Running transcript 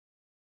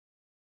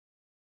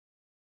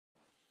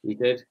You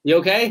did. You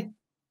okay?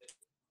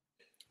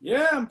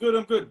 Yeah, I'm good.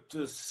 I'm good.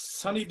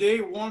 Sunny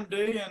day, warm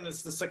day, and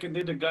it's the second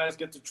day the guys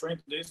get to train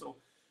today. So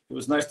it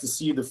was nice to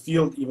see the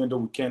field, even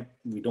though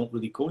we don't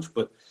really coach,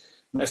 but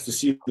nice to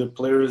see the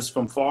players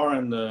from far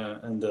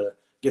and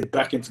get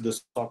back into the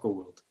soccer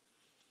world.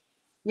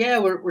 Yeah,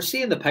 we're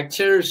seeing the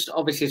pictures.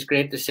 Obviously, it's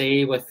great to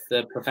see with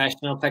the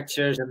professional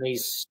pictures and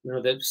these,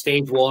 the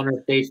stage one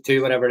or stage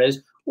two, whatever it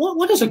is.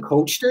 What does a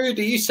coach do?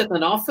 Do you sit in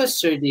an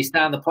office or do you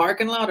stand in the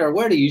parking lot, or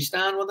where do you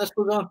stand when this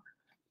goes on?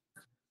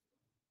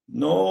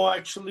 No,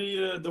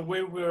 actually, the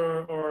way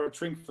our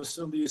training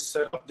facility is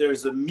set up,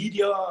 there's a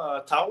media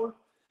tower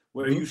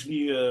where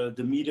usually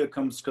the media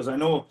comes, because I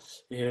know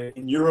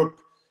in Europe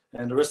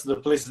and the rest of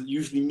the places,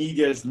 usually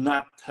media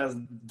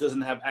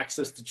doesn't have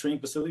access to training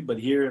facility, but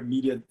here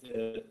media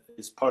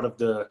is part of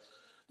the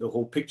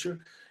whole picture.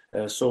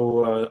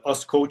 So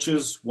us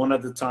coaches, one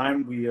at a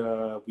time,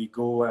 we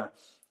go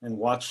and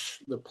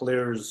watch the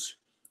players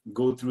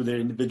go through their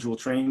individual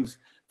trainings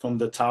from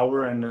the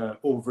tower and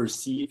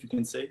oversee, if you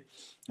can say.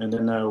 And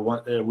then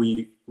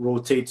we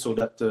rotate so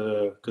that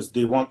because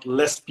they want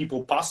less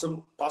people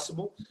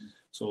possible.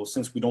 So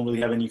since we don't really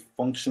have any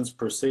functions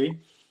per se,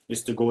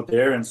 is to go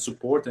there and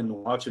support and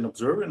watch and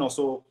observe, and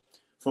also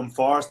from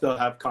far still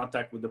have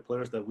contact with the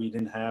players that we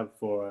didn't have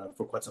for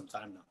quite some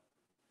time now.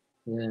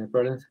 Yeah,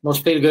 brilliant.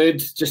 Must feel good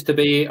just to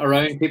be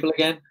around people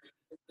again.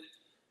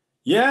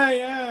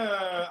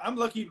 Yeah. I'm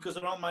lucky because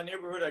around my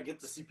neighborhood I get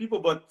to see people,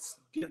 but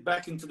get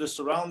back into the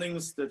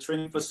surroundings, the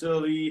training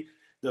facility,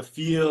 the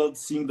field,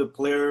 seeing the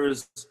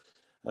players,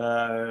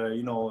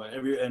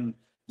 and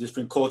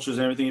different cultures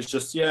and everything.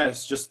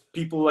 It's just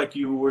people like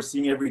you were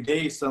seeing every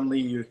day. Suddenly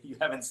you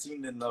haven't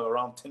seen in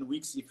around 10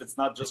 weeks, if it's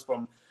not just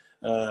from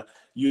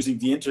using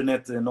the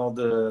internet and all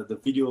the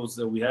videos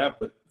that we have,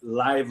 but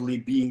lively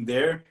being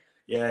there.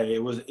 Yeah,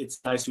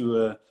 it's nice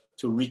to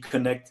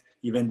reconnect,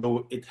 even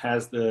though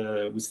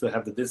we still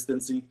have the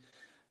distancing.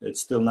 It's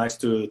still nice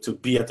to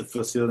be at the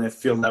facility and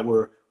feel that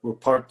we're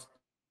part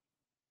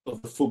of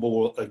the football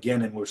world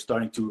again, and we're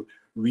starting to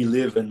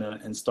relive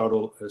and start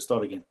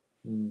again.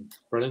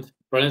 Brilliant.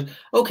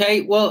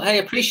 Okay, well, hey,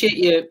 appreciate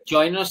you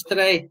joining us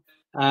today.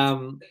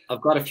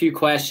 I've got a few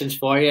questions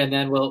for you, and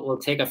then we'll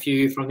take a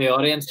few from the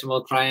audience, and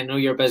we'll try and know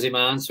you're a busy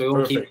man, so we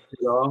won't keep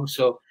you long.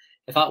 So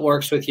if that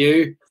works with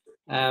you.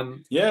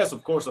 Yes,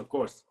 of course.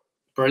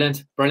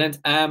 Brilliant.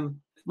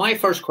 My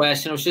first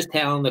question, I was just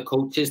telling the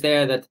coaches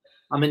there that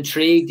I'm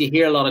intrigued. You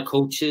hear a lot of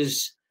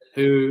coaches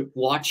who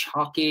watch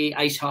hockey,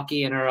 ice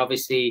hockey, and are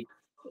obviously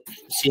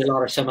see a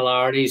lot of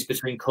similarities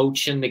between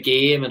coaching the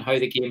game and how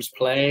the game's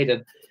played,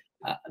 and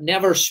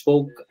never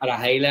spoke at a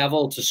high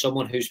level to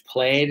someone who's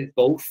played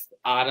both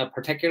at a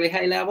particularly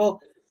high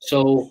level.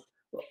 So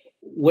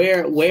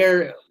where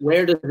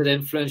does it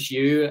influence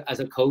you as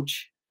a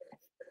coach?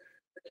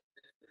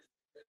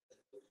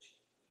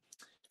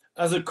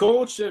 As a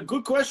coach,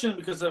 good question,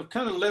 because I've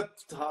kind of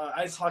left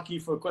ice hockey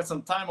for quite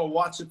some time. I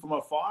watched it from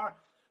afar,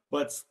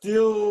 but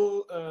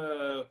still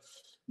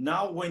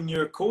now when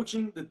you're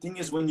coaching, the thing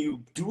is when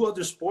you do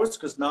other sports,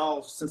 because now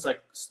since I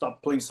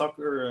stopped playing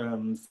soccer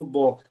and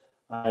football,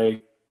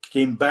 I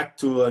came back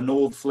to an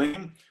old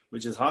flame,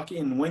 which is hockey.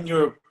 And when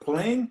you're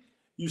playing,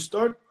 you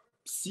start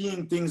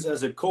seeing things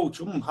as a coach.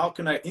 How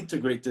can I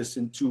integrate this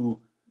into,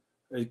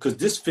 because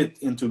this fit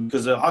into,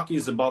 because hockey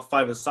is about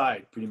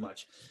five-a-side pretty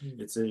much.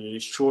 It's a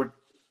short,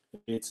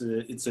 it's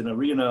an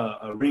arena,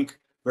 a rink,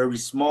 very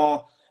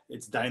small.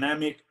 It's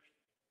dynamic.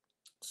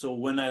 So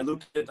when I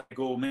look at it, I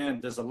go, man,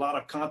 there's a lot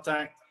of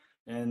contact,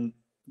 and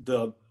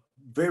the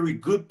very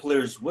good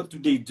players, what do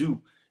they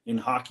do in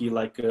hockey?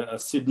 Like a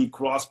Sidney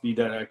Crosby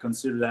that I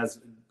consider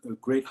as a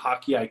great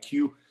hockey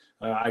IQ.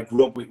 I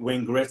grew up with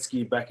Wayne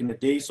Gretzky back in the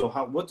day. So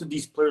what do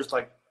these players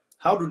like?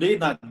 How do they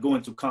not go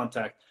into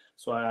contact?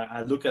 So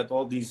I look at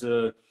all these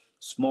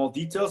small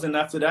details, and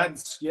after that,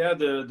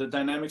 the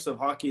dynamics of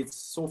hockey. It's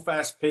so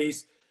fast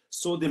paced,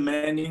 so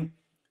demanding.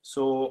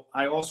 So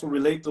I also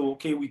relate to,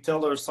 okay, we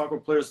tell our soccer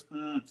players,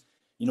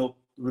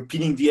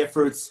 repeating the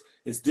efforts,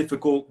 it's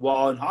difficult.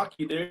 While in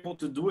hockey, they're able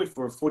to do it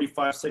for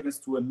 45 seconds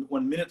to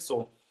 1 minute.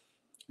 So,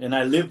 and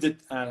I lived it,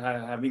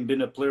 having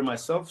been a player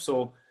myself.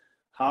 So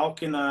how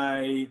can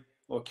I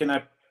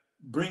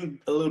bring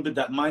a little bit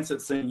that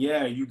mindset, saying,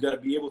 yeah, you got to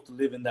be able to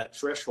live in that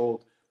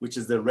threshold, which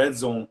is the red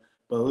zone,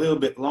 but a little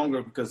bit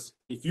longer, because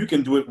if you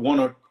can do it one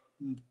or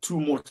two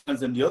more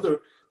times than the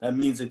other, that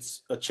means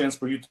it's a chance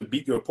for you to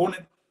beat your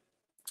opponent,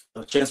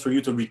 a chance for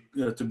you to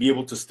be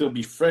able to still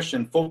be fresh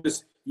and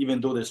focused,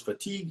 even though there's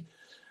fatigue.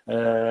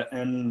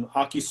 And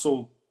hockey's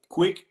so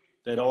quick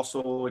that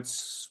also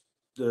it's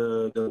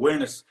the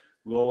awareness.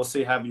 We always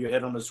say have your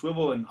head on the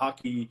swivel. In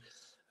hockey,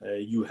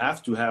 you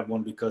have to have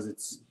one,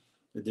 because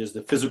there's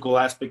the physical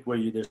aspect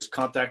where there's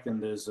contact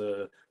and there's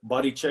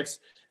body checks,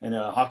 and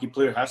a hockey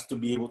player has to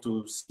be able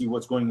to see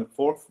what's going in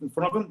front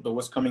of him, but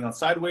what's coming on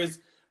sideways,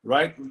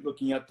 right?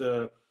 Looking at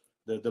the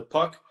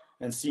puck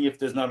and seeing if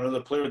there's not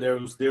another player there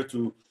who's there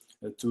to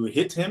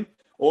hit him,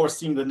 or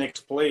seeing the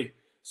next play.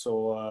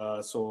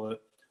 So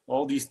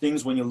all these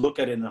things, when you look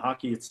at it in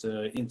hockey, it's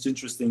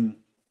interesting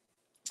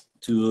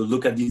to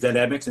look at these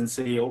dynamics and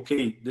say,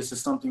 okay, this is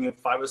something in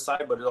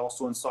five-a-side, but it's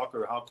also in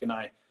soccer. How can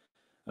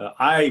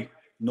I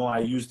know I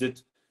used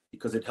it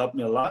because it helped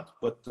me a lot,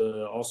 but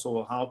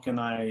also how can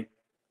I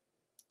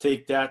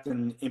take that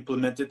and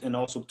implement it, and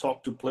also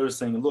talk to players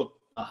saying, look,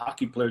 a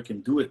hockey player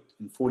can do it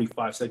in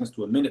 45 seconds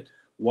to a minute.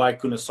 Why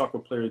couldn't a soccer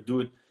player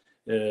do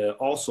it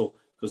also?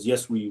 Because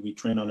yes, we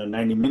train on a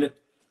 90-minute,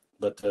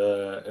 but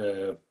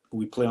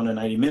we play on a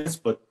 90 minutes,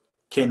 but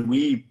can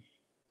we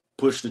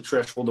push the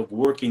threshold of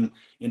working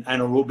in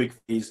anaerobic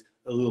phase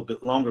a little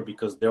bit longer,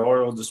 because there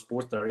are other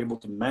sports that are able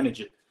to manage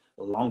it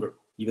longer,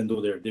 even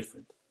though they're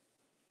different.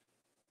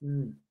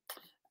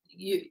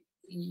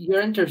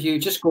 Your interview,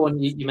 just going,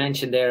 you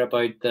mentioned there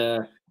about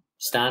the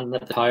standing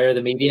at the tower,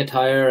 the media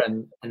tower,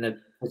 and the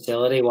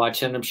facility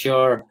watching. I'm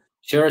sure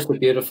it's a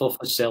beautiful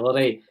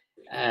facility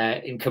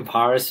in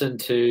comparison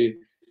to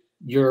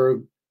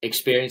your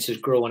experiences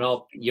growing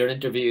up. Your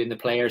interview in the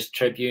Players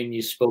Tribune,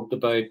 you spoke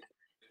about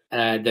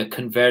the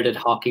converted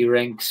hockey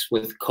rinks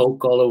with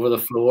Coke all over the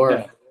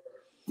floor.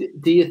 Yeah.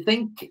 Do you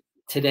think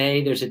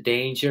today there's a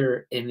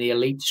danger in the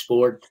elite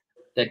sport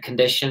that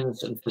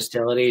conditions and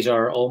facilities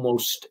are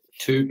almost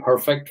too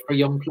perfect for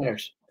young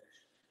players?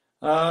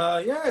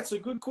 Yeah, it's a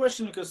good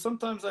question, because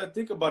sometimes I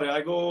think about it.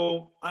 I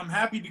go, I'm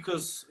happy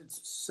because it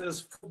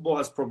says football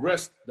has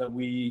progressed, that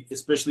we,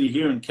 especially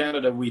here in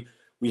Canada, we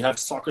have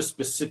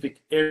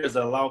soccer-specific areas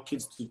that allow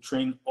kids to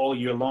train all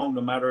year long,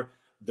 no matter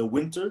the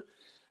winter.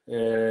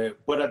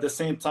 But at the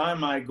same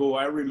time, I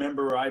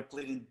remember I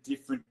played in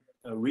different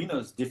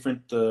arenas,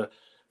 different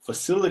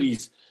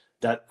facilities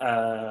that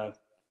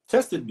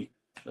tested me.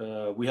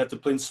 We had to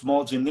play in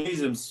small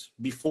gymnasiums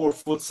before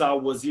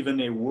futsal was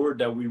even a word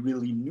that we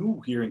really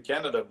knew here in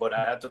Canada, but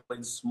I had to play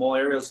in small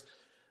areas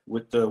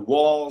with the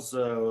walls,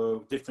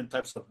 different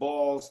types of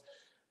balls,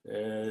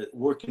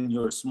 work in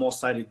your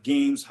small-sided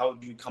games. How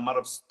do you come out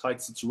of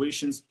tight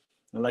situations?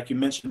 And like you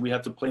mentioned, we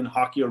had to play in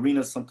hockey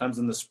arenas sometimes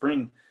in the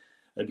spring,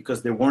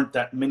 because there weren't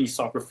that many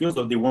soccer fields,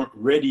 or they weren't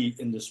ready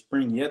in the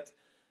spring yet.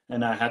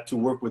 And I had to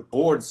work with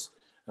boards.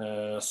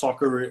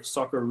 Soccer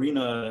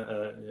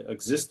arena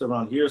exists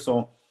around here.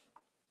 So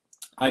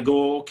I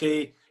go,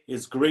 okay,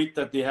 it's great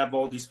that they have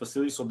all these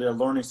facilities, so they're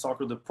learning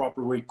soccer the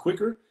proper way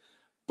quicker.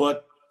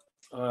 But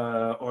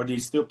are they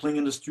still playing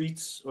in the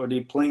streets? Are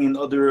they playing in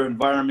other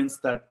environments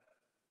that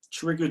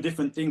trigger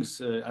different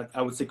things?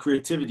 I would say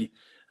creativity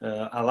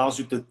allows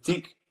you to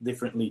think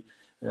differently.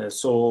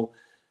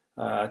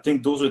 I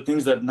think those are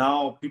things that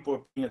now people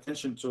are paying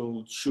attention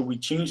to. Should we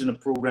change in a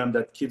program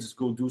that kids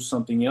go do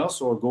something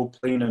else, or go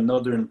play in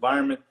another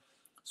environment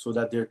so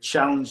that they're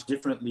challenged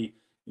differently?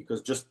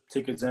 Because just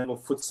take example,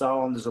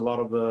 futsal, and there's a lot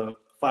of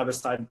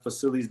five-a-side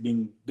facilities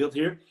being built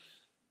here.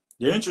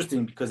 They're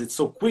interesting because it's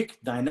so quick,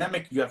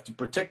 dynamic. You have to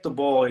protect the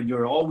ball, and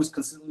you're always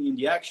consistently in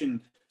the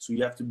action. So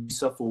you have to be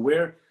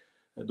self-aware.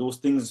 Those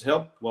things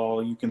help.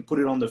 While you can put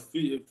it on the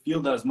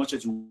field as much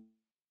as you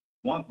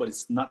want, but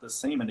it's not the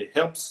same, and it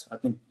helps. I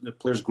think the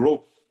players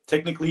grow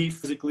technically,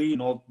 physically, in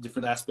all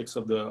different aspects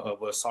of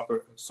a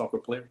soccer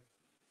player.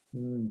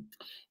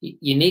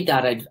 You need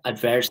that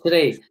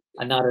adversity,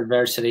 and that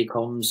adversity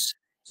comes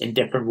in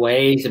different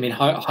ways. I mean,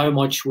 how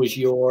much was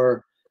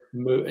your,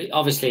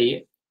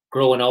 obviously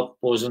growing up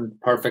wasn't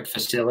perfect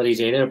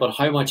facilities either, but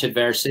how much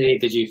adversity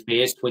did you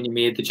face when you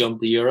made the jump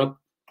to Europe?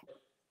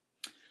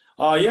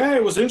 Yeah,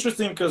 it was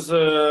interesting because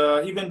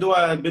even though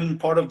I had been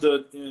part of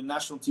the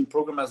national team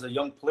program as a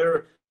young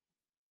player,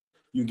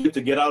 you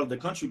get out of the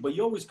country, but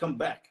you always come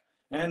back.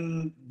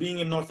 And being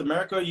in North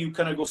America, you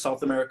kind of go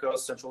South America,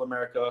 Central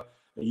America,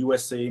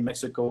 USA,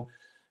 Mexico.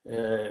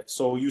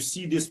 So you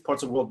see these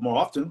parts of the world more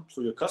often,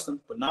 so you're accustomed.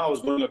 But now I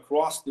was going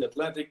across the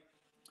Atlantic,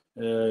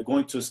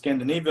 going to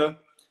Scandinavia.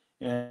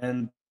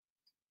 And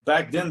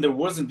back then, there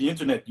wasn't the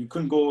internet. You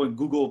couldn't go and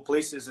Google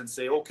places and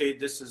say, okay,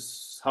 this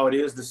is how it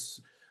is. This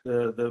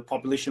the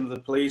population of the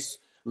place,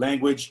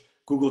 language,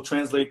 Google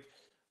Translate.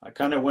 I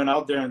kind of went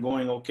out there and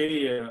going,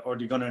 okay, are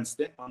they going to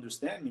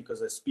understand me?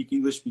 Because I speak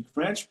English, speak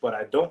French, but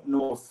I don't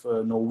know if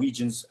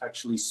Norwegians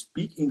actually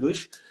speak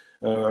English.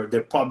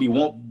 There probably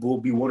will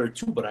be one or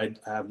two, but I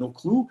have no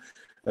clue.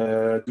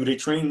 Do they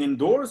train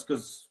indoors?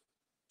 Because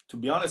to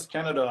be honest,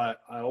 Canada,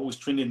 I always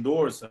trained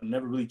indoors. I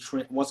never really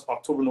trained. Once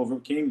October,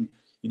 November came,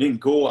 you didn't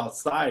go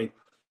outside.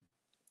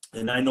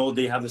 And I know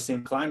they have the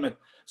same climate.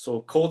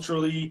 So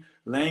culturally,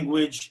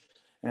 language,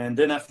 and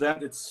then after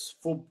that, it's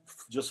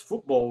just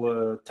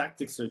football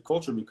tactics and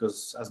culture.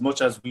 Because as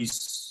much as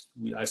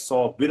I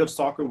saw a bit of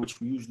soccer, which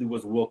usually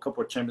was World Cup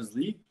or Champions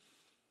League,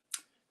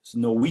 so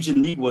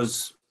Norwegian League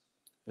was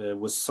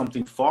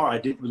something far. I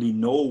didn't really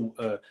know,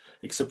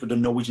 except for the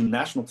Norwegian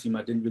national team.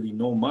 I didn't really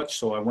know much.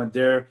 So I went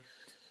there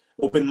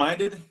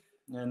open-minded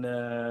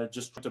and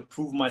just to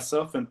prove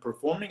myself and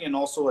performing, and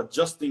also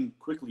adjusting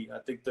quickly. I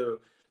think the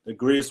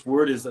greatest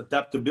word is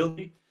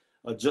adaptability.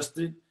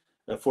 Adjusted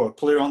for a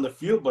player on the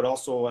field, but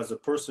also as a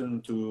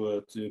person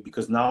to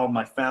because now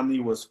my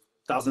family was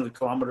thousands of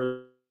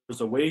kilometers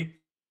away,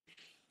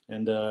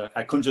 and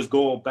I couldn't just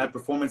go bad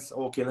performance.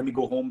 Okay, let me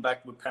go home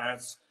back with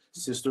parents,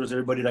 sisters,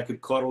 everybody that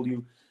could cuddle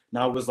you.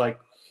 Now it was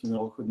like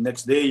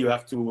next day you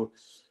have to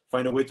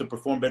find a way to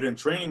perform better in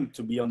training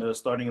to be on the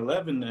starting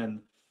 11,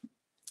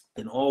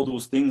 and all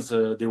those things.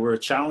 They were a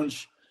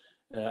challenge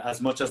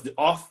as much as the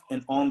off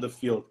and on the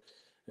field,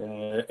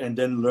 and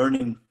then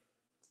learning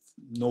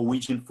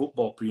Norwegian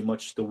football, pretty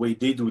much the way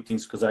they do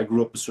things, because I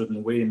grew up a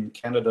certain way in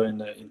Canada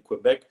and in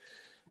Quebec,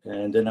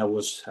 and then I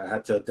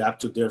had to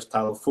adapt to their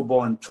style of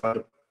football and try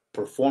to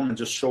perform and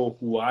just show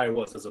who I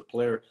was as a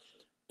player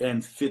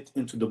and fit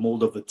into the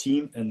mold of a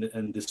team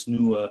and this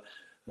new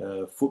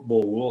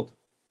football world.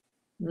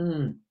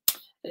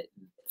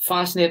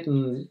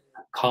 Fascinating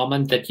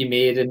comment that you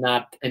made in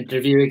that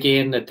interview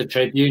again at the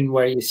Tribune,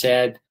 where you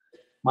said,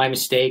 my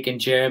mistake in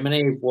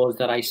Germany was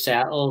that I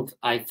settled.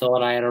 I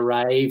thought I had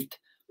arrived,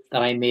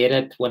 that I made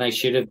it when I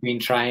should have been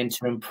trying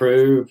to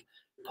improve,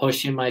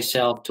 pushing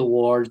myself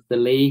towards the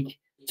league,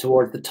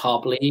 towards the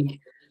top league.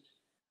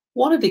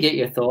 Wanted to get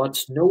your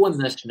thoughts, knowing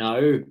this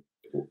now,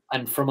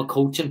 and from a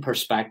coaching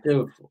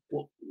perspective,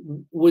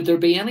 would there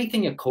be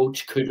anything a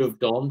coach could have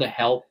done to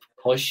help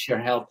push or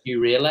help you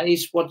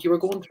realize what you were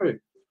going through?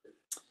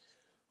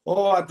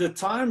 Oh, at the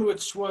time,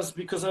 which was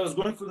because I was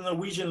going for the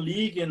Norwegian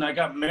League and I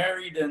got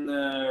married, and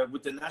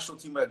with the national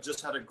team, I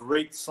just had a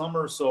great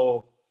summer.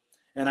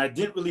 And I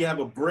didn't really have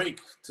a break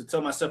to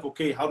tell myself,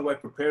 okay, how do I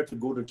prepare to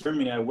go to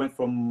Germany? I went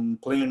from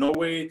playing in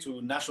Norway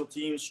to national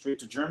team straight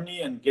to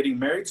Germany and getting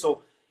married.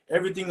 So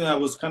everything that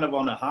was kind of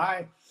on a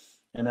high,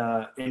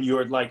 and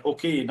you're like,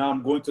 okay, now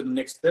I'm going to the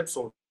next step.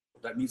 So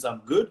that means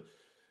I'm good.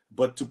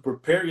 But to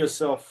prepare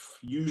yourself,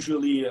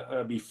 usually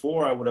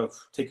before I would have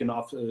taken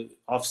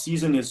off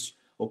season is,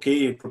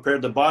 okay, prepare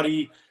the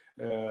body.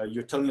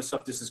 You're telling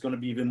yourself this is going to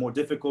be even more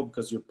difficult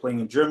because you're playing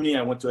in Germany.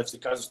 I went to FC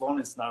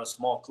Kaiserslautern. It's not a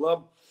small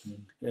club.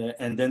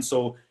 And then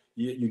so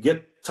you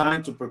get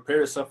time to prepare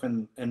yourself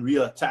and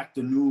re-attack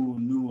the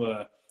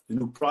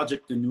new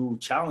project, the new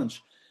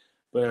challenge.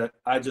 But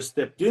I just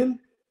stepped in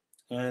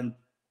and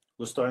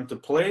was starting to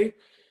play,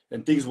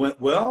 and things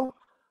went well.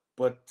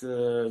 But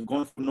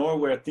going from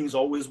Norway, where things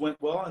always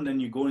went well, and then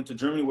you go into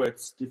Germany, where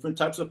it's different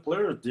types of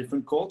players,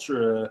 different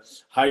culture,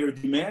 higher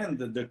demand.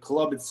 The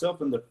club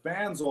itself and the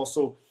fans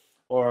also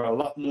are a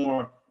lot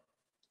more.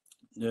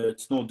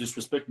 It's no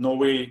disrespect.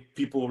 Norway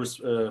people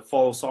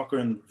follow soccer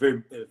and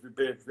very,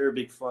 very, very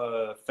big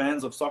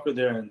fans of soccer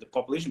there and the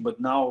population. But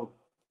now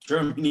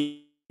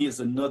Germany is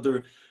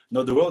another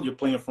world. You're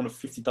playing in front of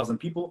 50,000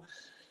 people.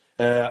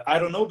 I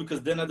don't know,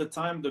 because then at the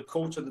time, the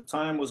coach at the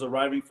time was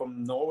arriving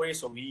from Norway,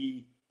 so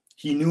he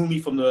knew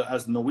me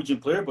as a Norwegian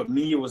player, but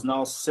me was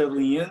now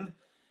settling in.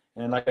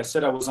 And like I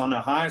said, I was on a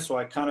high, so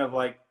I kind of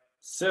like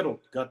settled,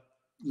 got a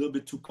little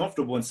bit too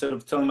comfortable instead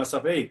of telling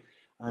myself, hey,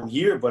 I'm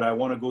here, but I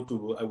want to go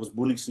to, I was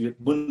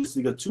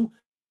Bundesliga 2.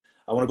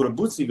 I want to go to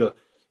Bundesliga.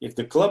 If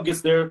the club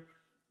gets there,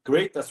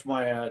 great. That's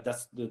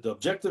the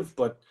objective,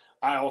 but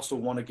I also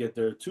want to get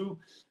there too.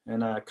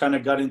 And I kind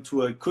of got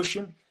into a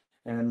cushion,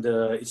 and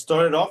it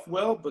started off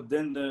well, but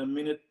then the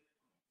minute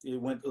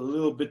it went a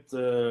little bit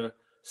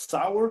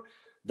sour,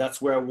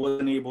 that's where I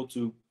wasn't able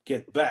to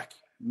get back.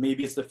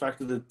 Maybe it's the fact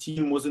that the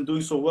team wasn't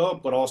doing so well,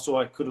 but also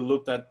I could have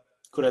looked at,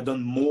 could have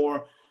done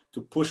more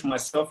to push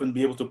myself and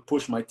be able to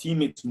push my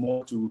teammates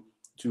more to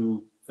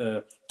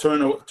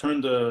turn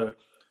the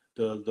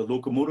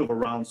locomotive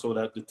around so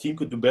that the team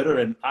could do better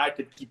and I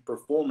could keep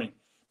performing.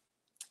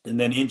 And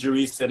then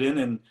injuries set in,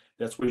 and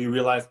that's where you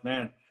realize,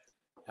 man,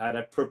 had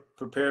I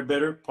prepared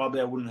better, probably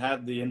I wouldn't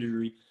have the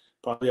injury.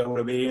 Probably I would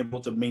have been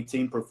able to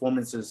maintain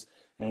performances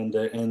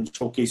and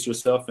showcase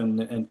yourself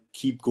and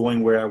keep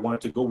going where I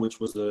wanted to go, which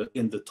was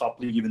in the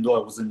top league, even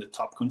though I was in the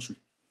top country.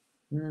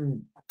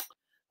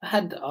 I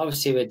had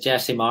obviously with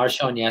Jesse Marsh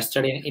on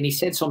yesterday, and he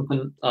said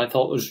something I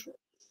thought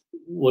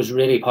was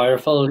really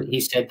powerful. He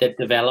said that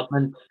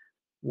development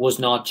was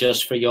not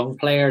just for young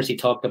players. He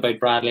talked about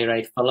Bradley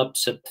Wright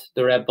Phillips at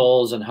the Red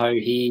Bulls and how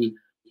he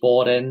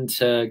bought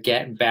into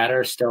getting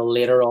better still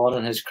later on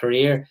in his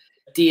career.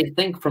 Do you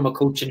think from a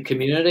coaching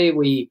community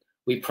we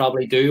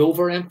probably do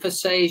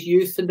overemphasize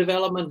youth and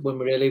development when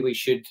really we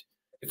should,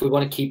 if we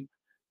want to keep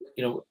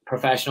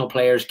professional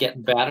players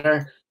getting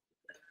better,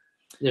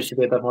 there should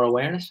be a bit more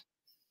awareness?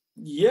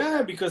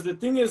 Yeah, because the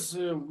thing is,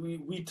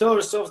 we tell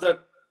ourselves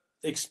that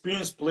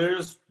experienced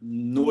players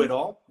know it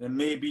all, and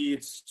maybe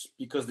it's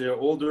because they're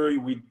older.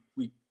 We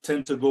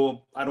tend to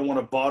go, I don't want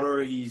to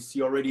bother.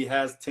 He already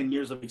has 10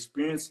 years of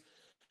experience,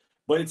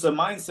 but it's a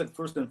mindset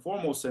first and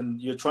foremost,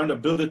 and you're trying to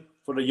build it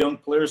for the young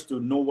players to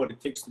know what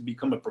it takes to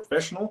become a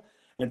professional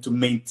and to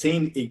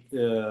maintain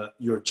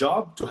your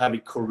job, to have a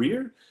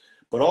career,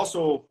 but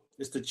also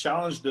is to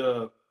challenge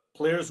the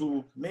players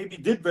who maybe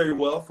did very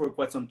well for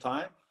quite some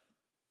time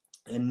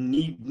and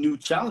need new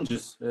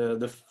challenges.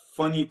 The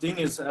funny thing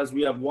is, as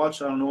we have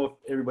watched, I don't know if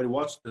everybody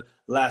watched The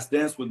Last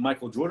Dance with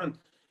Michael Jordan,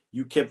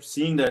 you kept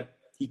seeing that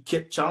he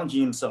kept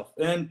challenging himself.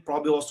 And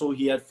probably also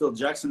he had Phil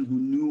Jackson, who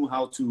knew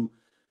how to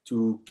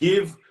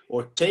give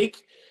or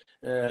take.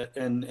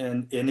 And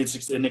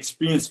it's an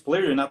experienced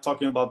player. You're not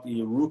talking about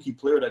the rookie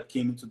player that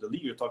came into the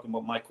league. You're talking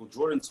about Michael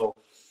Jordan. So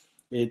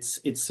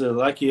it's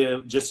like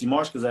Jesse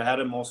Marsh, because I had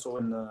him also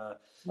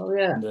Oh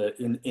yeah.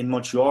 In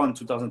Montreal in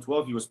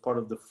 2012. He was part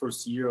of the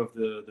first year of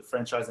the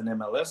franchise in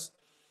MLS,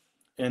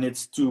 and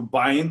it's to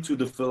buy into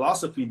the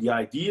philosophy, the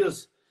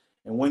ideas,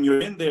 and when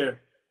you're in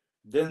there,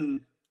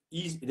 then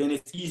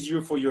it's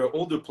easier for your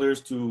older players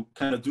to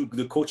kind of do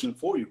the coaching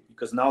for you,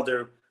 because now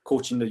they're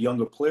coaching the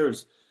younger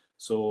players.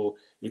 So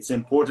it's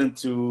important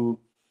to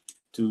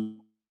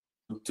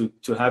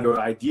have your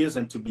ideas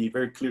and to be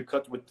very clear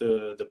cut with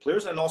the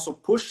players, and also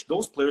push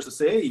those players to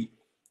say, hey,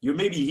 you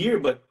may be here,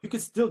 but you can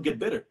still get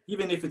better.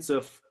 Even if it's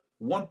a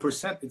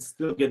 1%, it's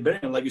still get better.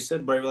 And like you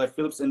said, Barry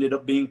Phillips ended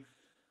up being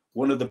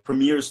one of the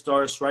premier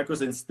star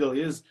strikers, and still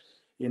is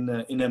in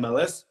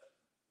MLS,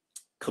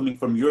 coming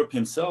from Europe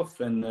himself,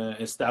 and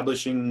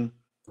establishing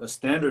a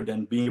standard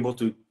and being able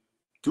to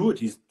do it.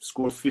 He's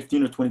scored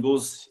 15 or 20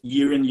 goals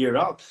year in, year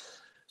out.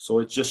 So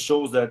it just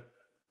shows that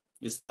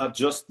it's not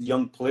just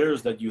young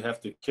players that you have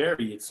to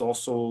carry. It's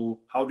also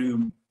how do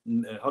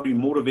you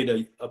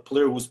motivate a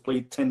player who's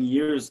played 10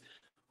 years,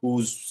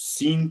 who's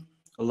seen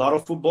a lot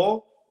of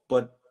football,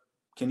 but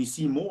can he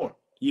see more?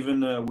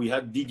 Even we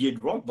had Didier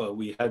Drogba,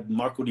 we had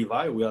Marco Di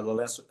Vaio, we had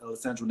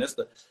Alessandro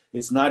Nesta.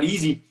 It's not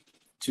easy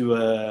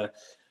to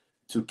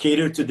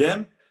cater to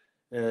them,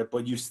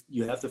 but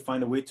you have to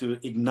find a way to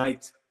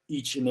ignite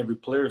each and every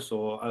player.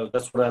 So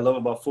that's what I love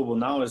about football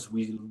now, is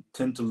we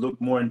tend to look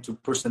more into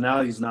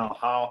personalities now,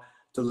 how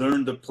to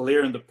learn the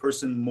player and the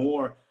person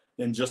more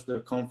than just the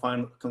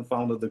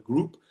confound of the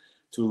group,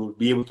 to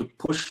be able to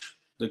push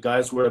the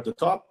guys who are at the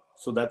top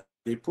so that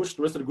they push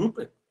the rest of the group,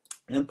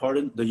 and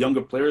pardon the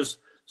younger players,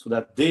 so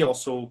that they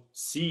also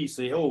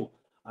say, oh,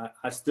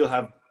 I still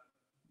have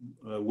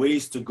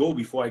ways to go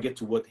before I get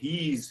to what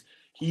he's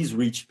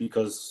reached.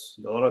 Because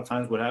a lot of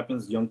times what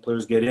happens, young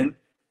players get in,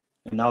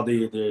 and now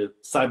they're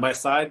side by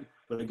side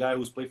with a guy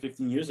who's played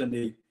 15 years, and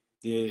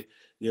they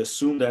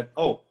assume that,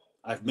 oh,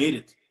 I've made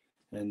it.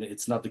 And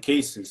it's not the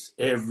case. It's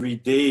every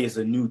day is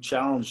a new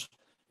challenge,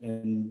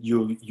 and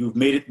you've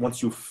made it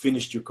once you've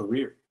finished your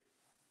career.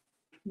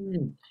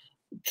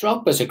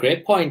 Drogba's a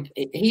great point.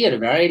 He had a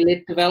very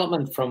late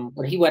development. From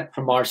when he went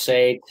from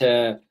Marseille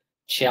to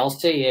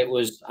Chelsea, it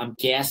was, I'm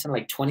guessing,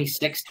 like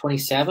 26,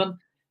 27.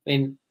 I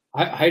mean,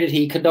 how did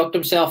he conduct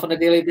himself on a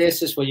daily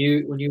basis when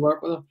you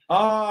work with him?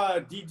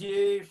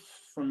 Didier,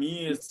 for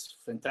me, it's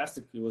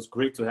fantastic. It was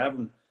great to have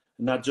him.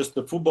 Not just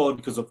the football,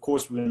 because of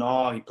course we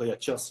know he played at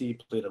Chelsea,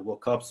 played at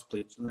World Cups,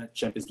 played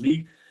Champions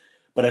League.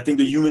 But I think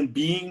the human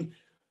being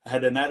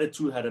had an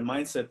attitude, had a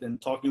mindset. And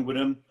talking with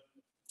him,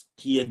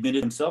 he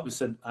admitted himself. He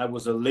said, I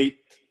was a late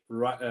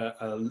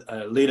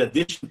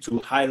addition to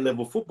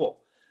high-level football.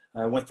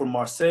 I went from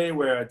Marseille,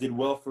 where I did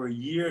well for a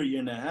year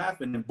and a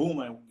half, and then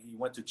boom, he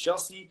went to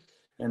Chelsea.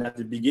 And at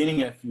the beginning,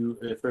 if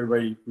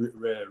everybody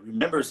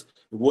remembers,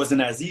 it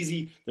wasn't as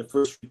easy the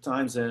first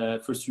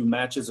few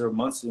matches or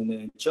months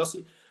in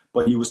Chelsea.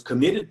 But he was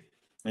committed,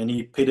 and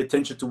he paid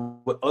attention to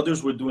what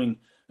others were doing,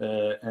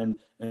 and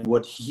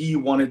what he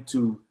wanted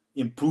to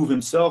improve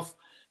himself,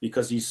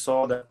 because he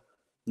saw that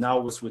now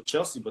it was with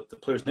Chelsea, but the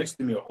players next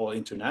to me are all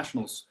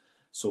internationals.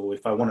 So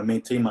if I want to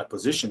maintain my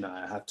position,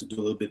 I have to do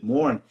a little bit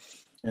more.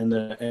 And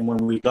when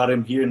we got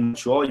him here in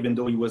Montreal, even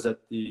though he was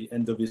at the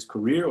end of his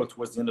career, or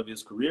towards the end of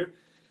his career,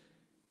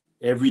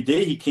 every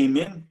day he came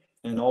in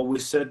and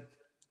always said,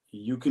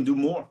 you can do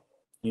more,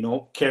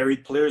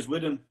 carried players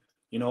with him.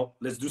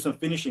 Let's do some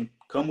finishing.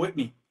 Come with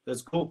me.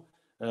 Let's go.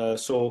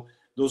 So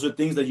those are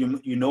things that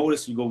you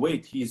notice. You go,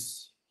 wait,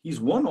 he's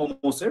won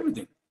almost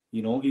everything.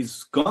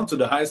 He's gone to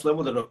the highest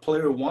level that a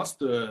player wants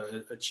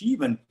to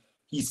achieve, and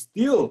he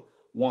still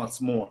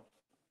wants more.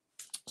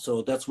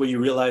 So that's where you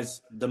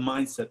realize the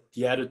mindset,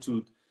 the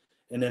attitude,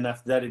 and then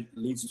after that, it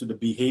leads to the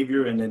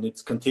behavior, and then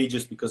it's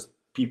contagious because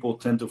people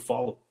tend to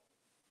follow.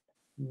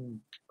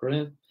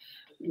 Brilliant.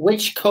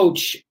 Which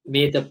coach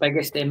made the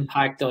biggest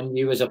impact on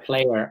you as a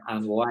player,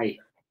 and why?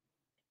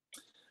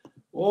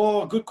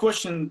 Oh, good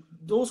question.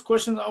 Those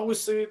questions, I always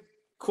say,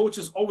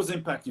 coaches always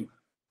impact you.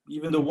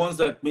 Even the ones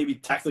that maybe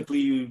tactically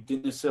you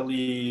didn't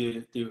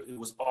necessarily, it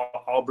was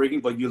all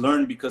breaking, but you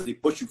learn because they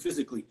push you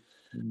physically.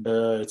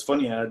 It's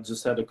funny, I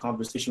just had a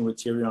conversation with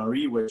Thierry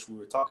Henry, where we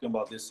were talking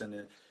about this,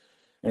 and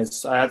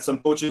I had some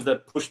coaches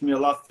that pushed me a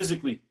lot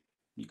physically,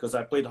 because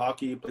I played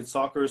hockey, played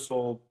soccer,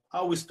 so I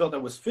always felt I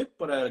was fit,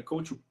 but I had a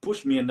coach who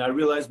pushed me, and I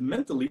realized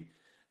mentally,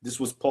 this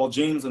was Paul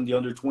James on the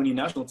under-20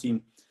 national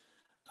team.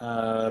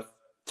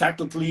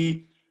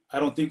 Tactically, I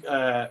don't think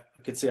I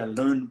could say I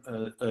learned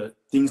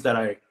things that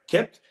I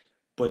kept,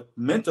 but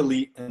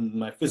mentally and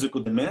my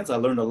physical demands, I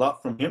learned a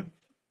lot from him.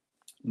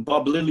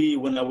 Bob Lilly,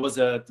 when I was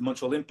at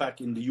Montreal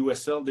Impact in the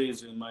USL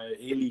days, in my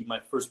A-League,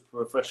 my first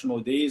professional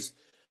days,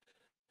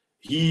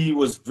 he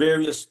was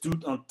very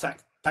astute on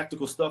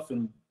tactical stuff.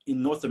 And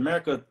in North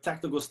America,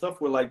 tactical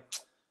stuff, we're like,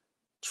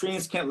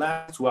 trains can't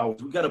last 2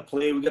 hours. We got to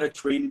play, we got to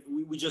train.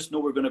 We just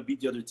know we're going to beat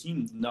the other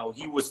team. Now,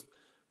 he was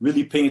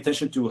really paying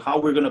attention to how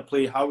we're going to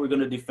play, how we're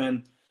going to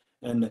defend.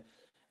 And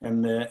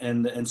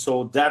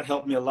so that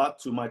helped me a lot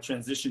to my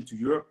transition to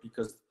Europe,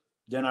 because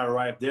then I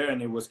arrived there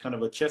and it was kind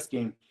of a chess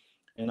game.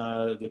 And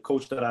the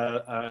coach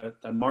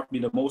that marked me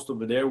the most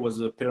over there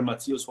was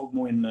Per-Mathias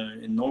Hogmo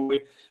in Norway.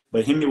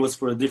 But him, it was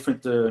for a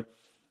different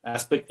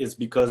aspect. It's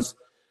because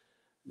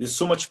there's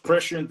so much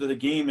pressure into the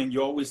game, and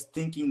you're always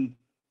thinking,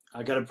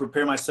 I got to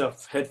prepare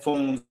myself,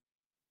 headphones,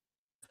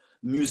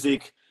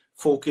 music,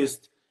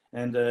 focused.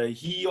 And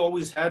he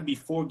always had,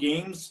 before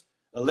games,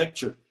 a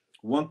lecture.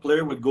 One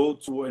player would go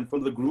to in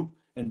front of the group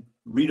and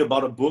read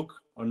about a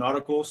book, an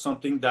article,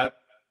 something that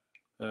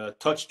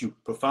touched you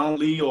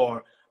profoundly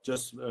or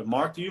just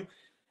marked you.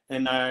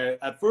 And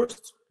at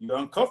first, you're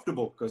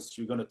uncomfortable because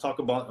you're going to talk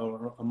about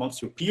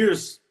amongst your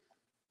peers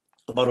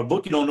about a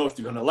book. You don't know if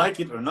you're going to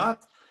like it or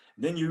not.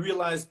 Then you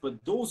realize,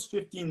 but those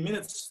 15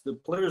 minutes, the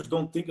players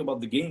don't think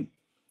about the game.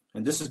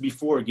 And this is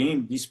before a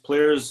game. These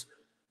players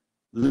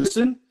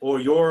listen, or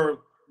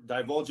you're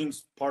divulging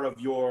part of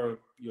your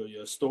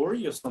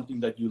story or something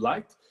that you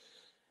liked.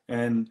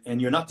 And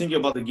you're not thinking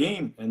about the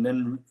game. And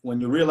then when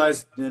you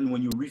realize, then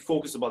when you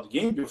refocus about the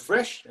game, you're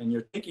fresh and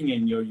you're thinking,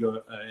 and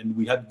and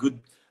we had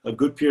a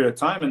good period of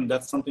time. And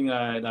that's something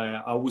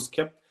I always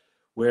kept,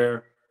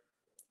 where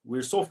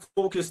we're so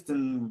focused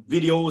in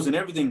videos and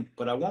everything,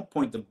 but at one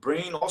point the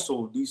brain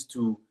also needs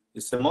to,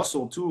 it's a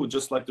muscle too,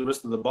 just like the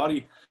rest of the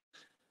body,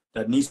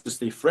 that needs to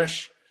stay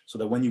fresh, so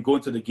that when you go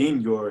into the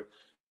game, you're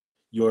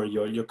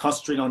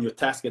concentrating on your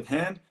task at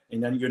hand,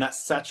 and then you're not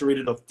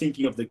saturated of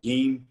thinking of the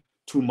game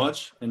too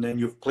much, and then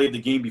you've played the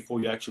game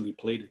before you actually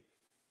played it.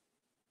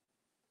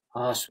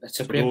 Oh, it's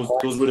a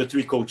those were the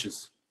three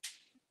coaches.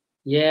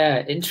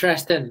 Yeah,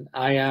 interesting.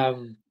 I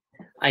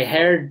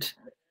heard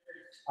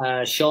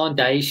Sean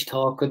Dyche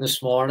talking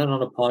this morning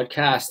on a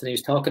podcast, and he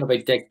was talking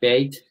about Dick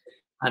Bate,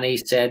 and he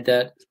said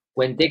that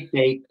when Dick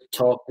Bate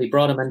talked, he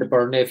brought him into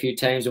Burnley a few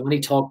times, and when he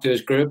talked to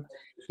his group,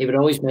 he would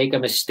always make a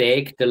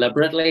mistake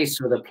deliberately,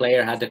 so the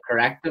player had to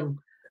correct him,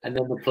 and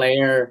then the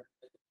player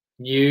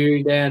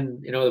knew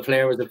then, the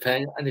player was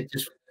and it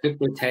just took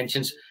the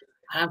tensions.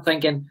 And I'm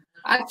thinking,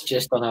 that's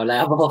just on a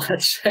level.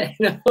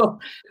 Yeah,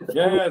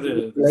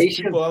 the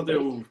people out there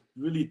who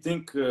really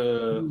think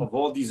of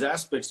all these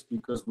aspects,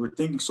 because we're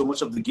thinking so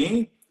much of the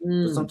game.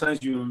 But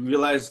sometimes you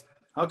realize,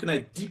 how can I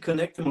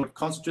deconnect them or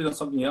concentrate on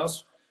something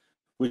else,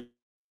 which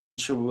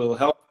will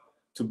help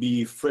to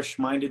be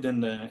fresh-minded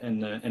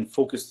and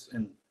focused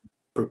and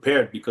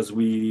prepared, because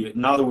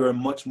now that we're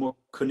much more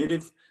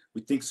cognitive,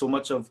 we think so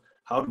much of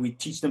how do we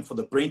teach them for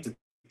the brain to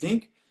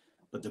think,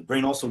 but the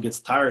brain also gets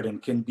tired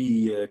and can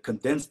be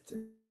condensed.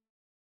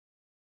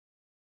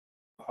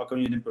 How come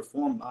you didn't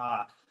perform?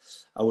 I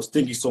was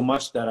thinking so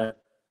much that I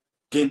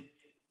didn't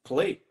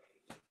play.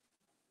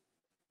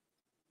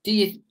 Do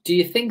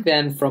you think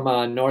then, from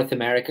a North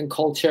American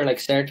culture,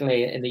 like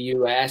certainly in the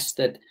US,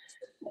 that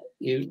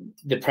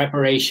the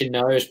preparation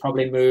now has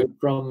probably moved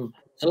from,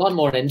 it's a lot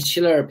more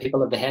insular, people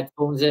have the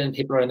headphones in,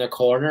 people are in their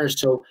corners,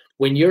 so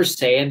when you're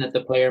saying that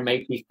the player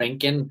might be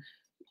thinking,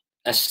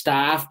 a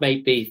staff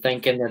might be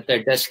thinking that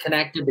they're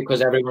disconnected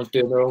because everyone's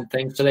doing their own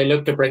thing, so they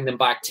look to bring them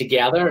back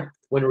together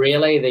when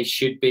really they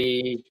should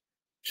be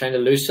trying to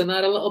loosen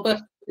that a little bit.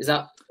 Is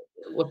that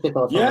what the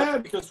thought? Yeah,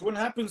 because what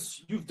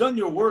happens, you've done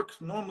your work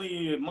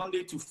normally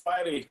Monday to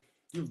Friday.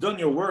 You've done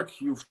your work.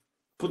 You've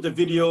put the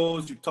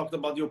videos. You talked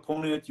about the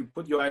opponent. You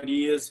put your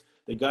ideas.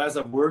 The guys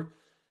have worked,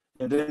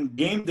 and then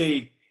game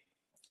day,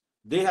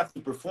 they have to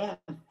perform.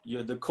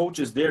 The coach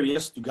is there,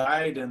 yes, to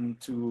guide and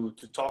to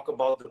talk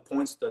about the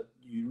points that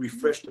you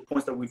refresh, the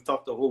points that we've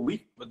talked the whole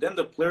week. But then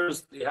the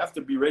players, they have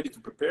to be ready to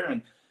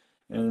prepare.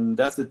 And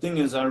that's the thing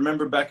is, I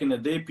remember back in the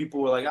day,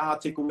 people were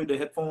like, take away the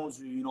headphones,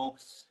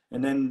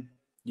 and then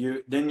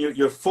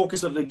your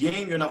focus of the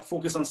game, you're not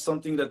focused on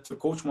something that the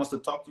coach wants to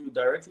talk to you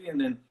directly. And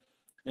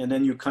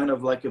then you kind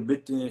of like a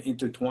bit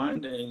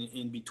intertwined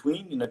in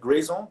between, in a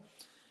gray zone.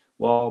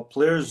 While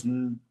players,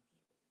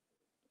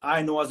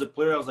 I know as a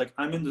player, I was like,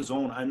 I'm in the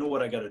zone. I know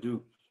what I got to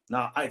do.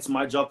 Now it's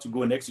my job to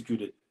go and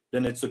execute it.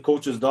 Then it's the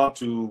coach's job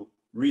to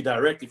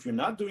redirect if you're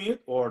not doing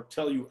it, or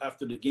tell you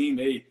after the game,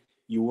 hey,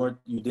 you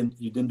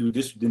didn't do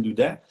this, you didn't do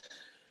that.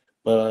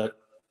 But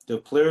the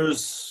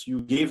players,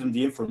 you gave them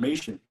the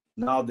information.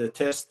 Now the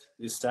test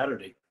is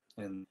Saturday,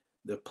 and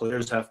the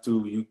players have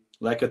to,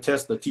 like a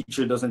test, the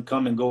teacher doesn't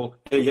come and go,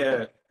 hey,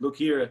 yeah, look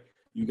here,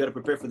 you got to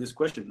prepare for this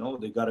question. No,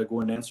 they got to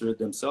go and answer it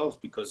themselves,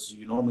 because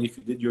normally, if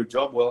you did your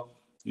job well,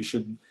 you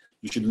should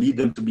lead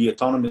them to be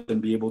autonomous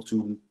and be able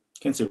to,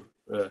 can't say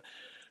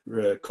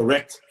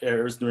correct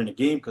errors during the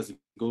game because it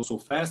goes so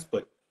fast,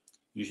 but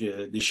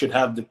they should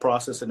have the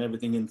process and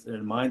everything in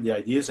their mind, the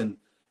ideas, and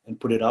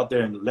put it out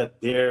there and let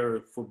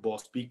their football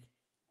speak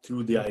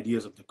through the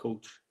ideas of the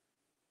coach.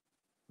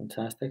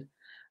 Fantastic.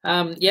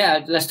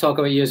 Yeah, let's talk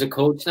about you as a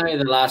coach now,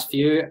 the last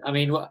few. I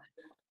mean,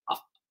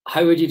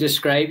 how would you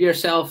describe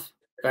yourself?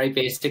 Very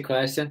basic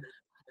question.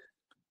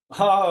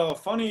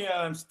 Funny,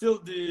 I'm still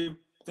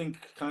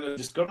kind of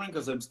discovering,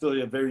 because I'm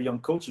still a very young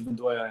coach, even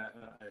though I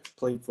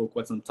played for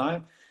quite some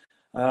time.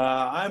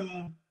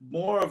 I'm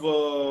more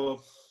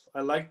of I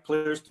like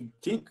players to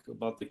think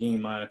about the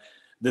game.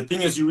 The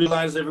thing is, you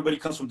realize everybody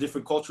comes from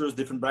different cultures,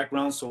 different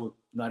backgrounds, so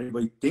not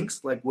everybody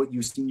thinks like what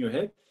you see in your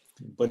head,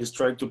 but it's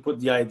trying to put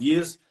the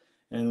ideas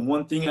And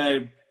one thing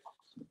I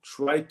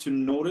try to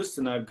notice,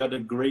 and I got a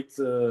great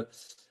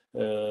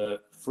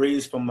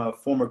phrase from my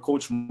former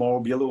coach,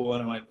 Mauro Biello,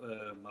 one of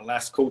my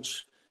last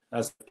coach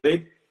as I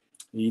played.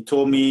 He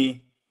told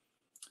me,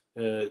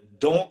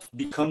 don't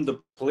become the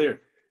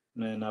player.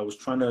 And I was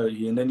trying to,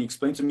 and then he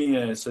explained to me,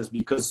 and it says,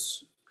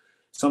 because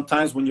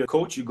sometimes when you're a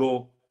coach, you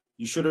go,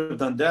 you should have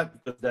done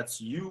that, because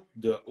that's you,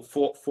 the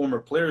former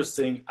player,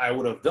 saying, I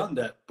would have done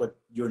that, but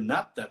you're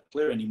not that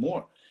player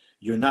anymore.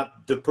 You're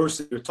not the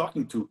person you're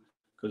talking to,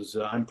 because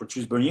I'm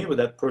Patrice Bernier, but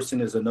that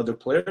person is another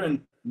player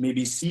and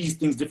maybe sees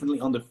things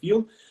differently on the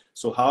field.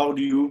 So how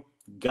do you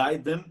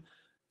guide them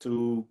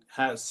to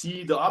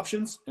see the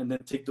options and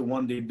then take the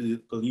one they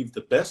believe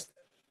the best?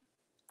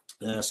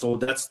 So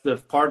that's the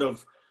part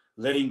of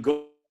letting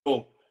go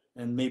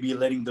and maybe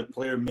letting the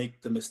player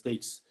make the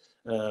mistakes.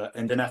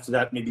 And then after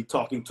that, maybe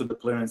talking to the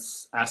player and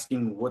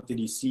asking what did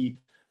he see,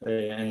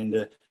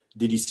 and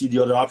did he see the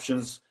other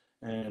options,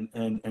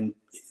 and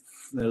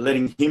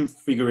letting him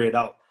figure it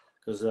out.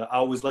 Because I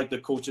always like the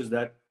coaches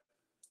that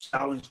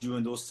challenge you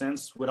in those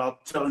sense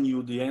without telling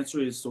you the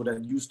answer, is so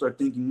that you start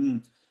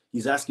thinking,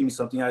 he's asking me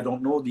something, I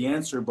don't know the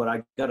answer, but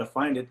I got to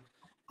find it,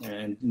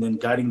 and then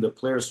guiding the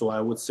player. So I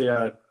would say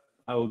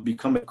I would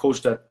become a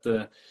coach that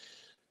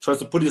tries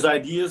to put his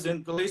ideas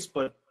in place,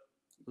 but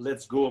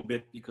lets go a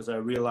bit, because I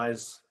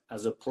realize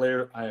as a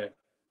player, I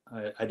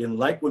didn't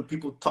like when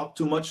people talk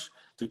too much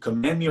to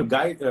command me or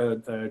guide,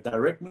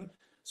 direct me.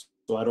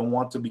 So I don't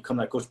want to become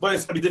that coach. But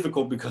it's going to be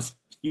difficult because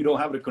you don't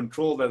have the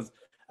control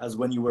as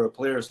when you were a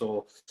player.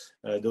 So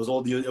there's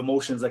all the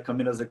emotions that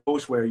come in as a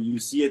coach, where you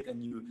see it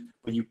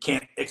but you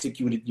can't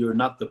execute it. You're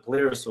not the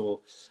player.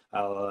 So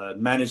I'll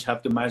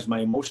have to manage my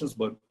emotions.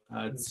 But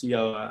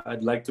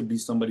I'd like to be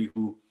somebody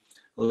who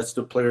lets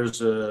the players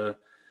do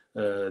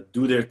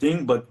their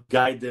thing, but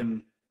guide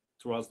them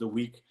throughout the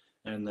week.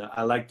 And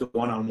I like the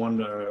one-on-one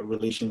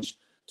relations,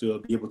 to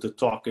be able to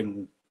talk,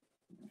 and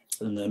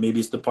maybe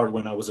it's the part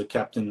when I was a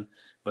captain,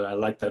 but I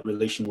like that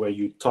relation where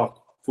you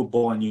talk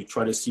football and you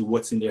try to see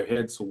what's in their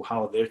heads, so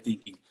how they're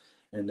thinking,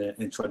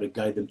 and try to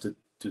guide them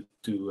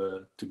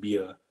to be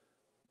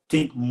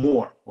think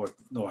more, or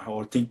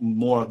think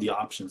more of the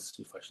options,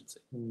 if I should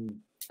say.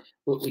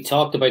 We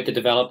talked about the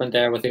development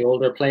there with the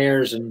older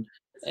players, and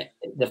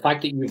the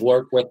fact that you've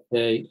worked with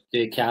the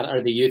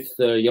youth,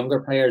 the younger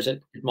players at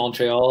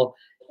Montreal.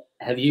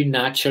 Have you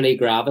naturally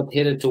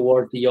gravitated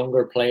toward the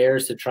younger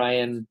players to try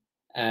and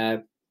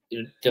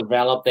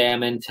develop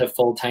them into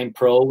full-time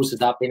pros? Has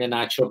that been a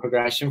natural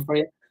progression for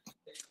you?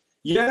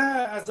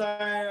 Yeah, as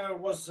I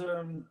was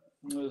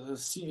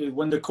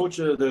when the coach,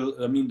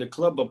 the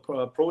club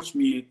approached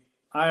me,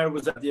 I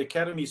was at the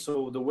academy.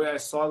 So the way I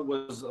saw it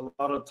was, a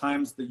lot of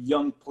times the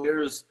young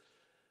players,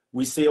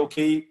 we say,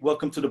 okay,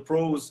 welcome to the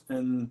pros,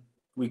 and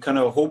we kind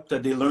of hope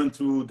that they learn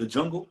through the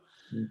jungle.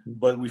 Mm-hmm.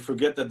 But we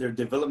forget that their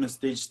development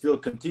stage still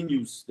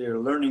continues. They're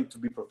learning to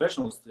be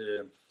professionals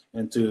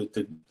and to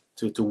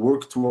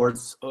work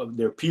towards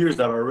their peers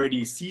that are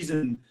already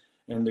seasoned,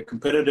 and the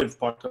competitive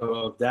part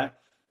of that.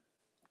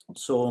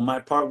 So my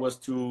part was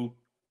to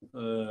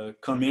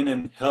come in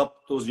and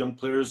help those young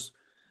players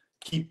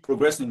keep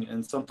progressing.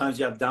 And sometimes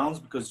you have downs,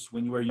 because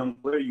when you were a young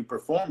player, you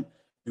perform.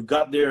 You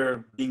got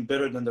there being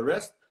better than the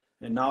rest.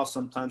 And now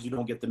sometimes you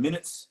don't get the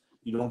minutes.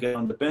 You don't get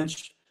on the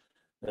bench.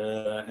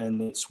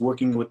 And it's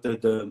working with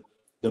the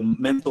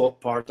mental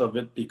part of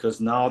it,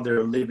 because now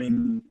they're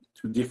living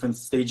through different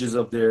stages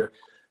of their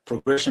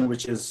progression,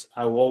 which is,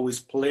 I always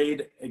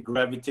played, it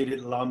gravitated,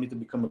 allowed me to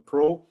become a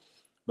pro.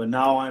 But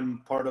now I'm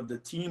part of the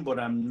team, but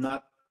I'm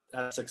not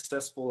as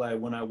successful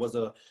when I was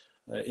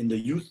in the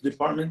youth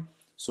department.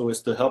 So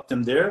it's to help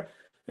them there.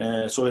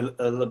 So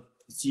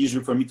it's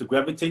easier for me to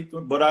gravitate,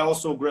 but I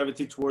also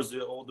gravitate towards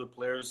the older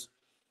players.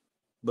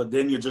 But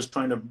then you're just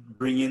trying to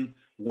bring in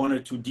one or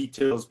two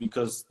details,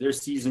 because they're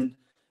seasoned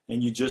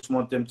and you just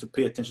want them to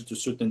pay attention to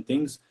certain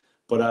things.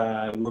 But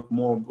I work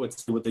more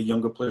with the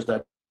younger players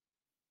that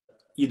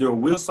either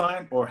will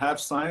sign or have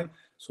signed,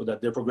 so that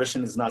their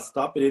progression is not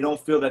stopped. They don't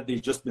feel that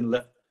they've just been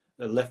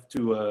left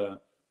to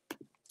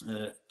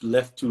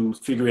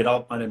figure it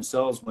out by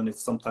themselves, when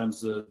it's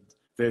sometimes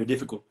very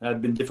difficult. It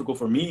had been difficult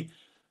for me.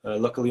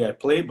 Luckily I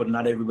played, but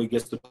not everybody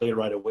gets to play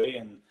right away,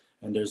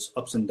 and there's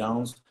ups and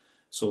downs.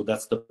 So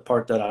that's the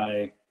part that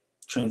I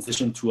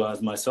transition to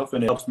as myself,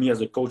 and it helps me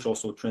as a coach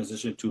also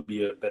transition to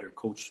be a better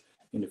coach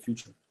in the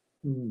future.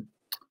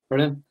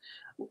 Brilliant.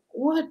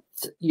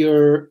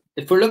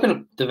 If we're looking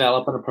at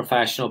developing a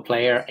professional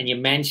player, and you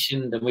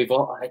mentioned, and we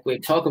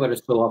talk about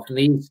it so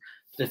often,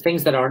 the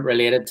things that aren't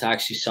related to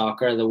actually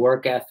soccer, the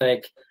work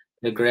ethic,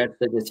 the grit,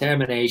 the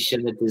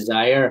determination, the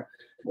desire.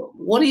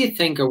 What do you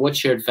think, or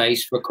what's your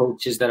advice for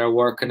coaches that are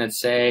working at,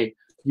 say,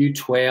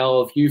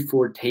 U12,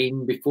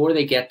 U14, before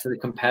they get to the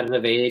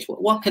competitive age?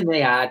 What can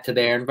they add to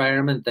their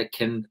environment that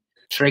can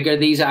trigger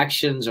these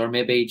actions, or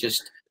maybe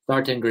just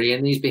start to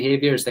ingrain these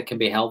behaviors that can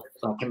be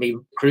can be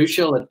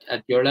crucial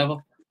at your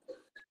level?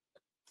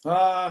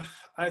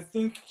 I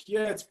think,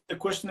 it's a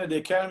question at the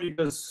academy,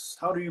 because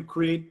how do you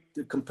create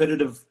the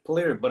competitive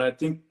player? But I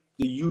think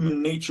the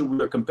human nature, we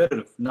are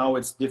competitive. Now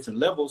it's different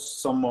levels.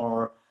 Some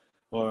are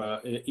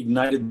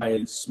ignited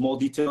by small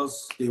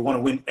details. They want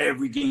to win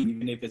every game,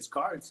 even if it's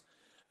cards.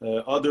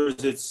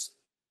 Others,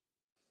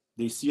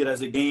 they see it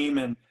as a game,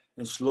 and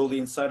slowly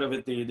inside of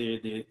it,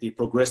 they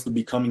progress to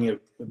becoming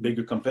a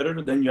bigger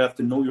competitor. Then you have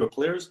to know your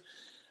players.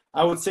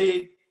 I would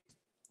say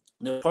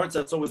the parts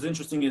that's always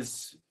interesting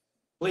is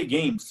play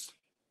games.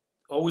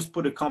 Always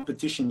put a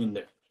competition in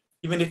there.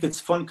 Even if it's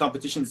fun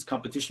competition, it's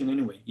competition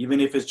anyway. Even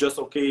if it's just,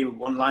 okay,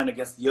 one line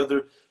against the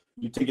other,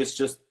 you think it's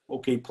just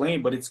okay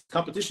playing, but it's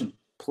competition.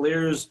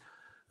 Players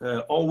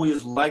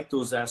always like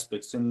those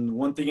aspects. And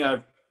one thing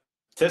I've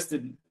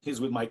tested is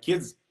with my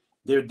kids.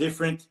 They're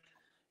different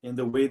in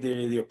the way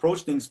they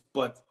approach things,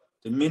 but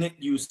the minute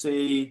you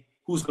say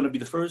who's going to be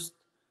the first,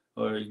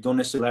 or you don't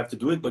necessarily have to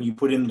do it, but you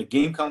put in the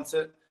game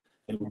concept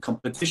and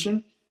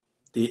competition,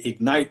 they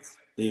ignite.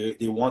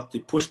 They want to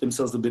push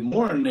themselves a bit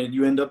more, and then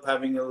you end up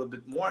having a little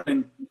bit more,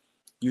 and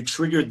you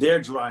trigger their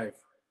drive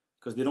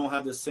because they don't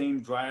have the same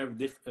drive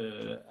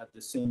at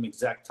the same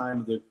exact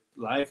time of their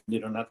life. They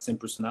don't have the same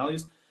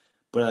personalities,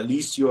 but at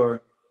least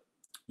you're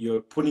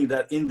putting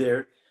that in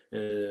there,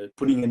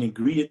 putting an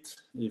ingredient,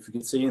 if you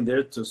could say, in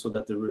there, so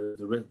that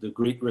the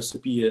great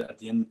recipe at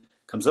the end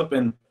comes up,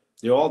 and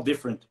they're all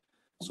different.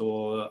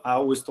 So I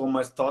always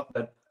thought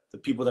that the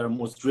people that are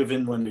most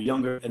driven when they're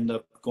younger end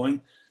up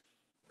going.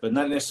 But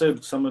not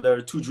necessarily. Some that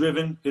are too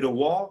driven hit a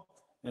wall,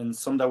 and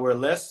some that were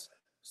less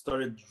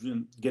started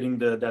getting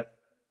that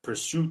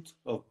pursuit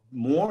of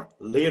more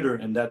later,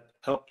 and that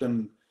helped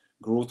them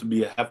grow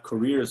to have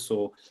careers.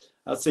 So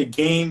I'd say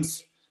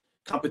games,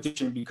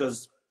 competition,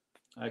 because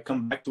I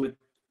come back to it,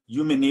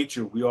 human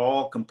nature, we are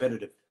all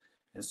competitive.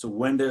 And so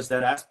when there's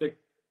that aspect,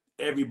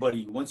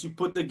 everybody, once you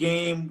put the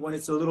game, when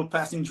it's a little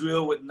passing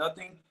drill with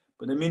nothing,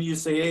 but the minute you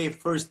say, hey,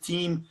 first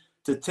team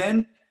to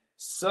 10,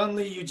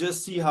 suddenly you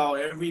just see how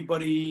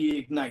everybody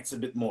ignites a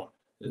bit more.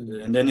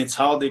 And then it's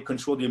how they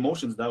control the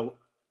emotions.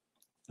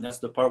 That's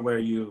the part where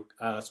you,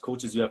 as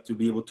coaches, you have to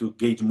be able to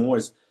gauge more,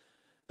 is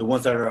the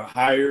ones that are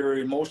higher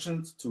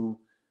emotions, to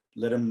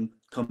let them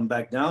come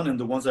back down, and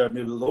the ones that are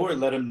maybe lower,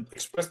 let them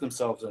express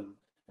themselves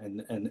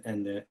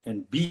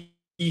and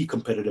be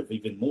competitive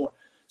even more.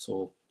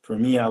 So for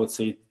me, I would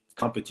say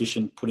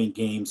competition, putting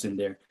games in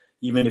there,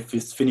 even if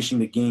it's finishing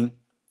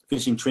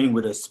training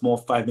with a small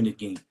 5-minute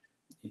game.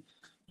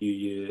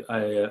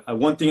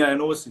 One thing I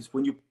noticed is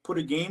when you put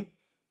a game,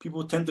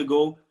 people tend to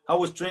go, how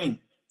was training?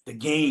 The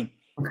game.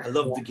 I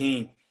love the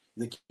game,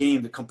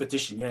 the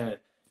competition. Yeah,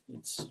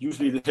 it's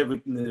usually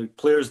the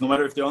players, no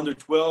matter if they're under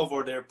 12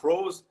 or they're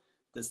pros,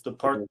 that's the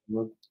part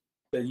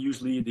that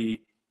usually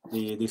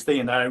they stay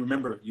in. I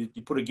remember you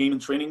put a game in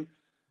training,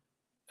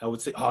 I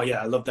would say, oh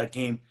yeah, I love that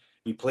game.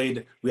 We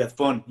played, we had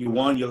fun. You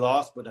won, you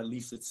lost, but at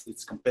least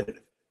it's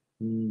competitive.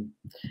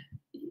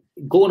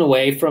 Going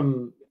away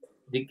from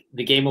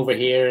the game over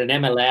here in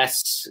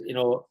MLS,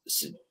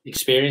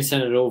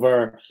 experiencing it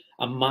over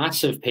a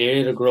massive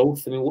period of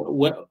growth. I mean,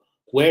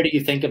 where do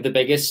you think of the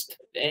biggest,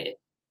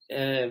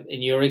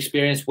 in your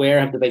experience, where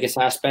have the biggest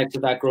aspects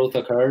of that growth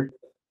occurred?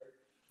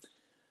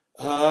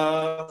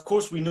 Of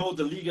course, we know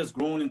the league has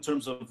grown in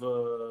terms of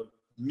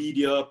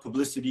media,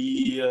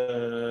 publicity,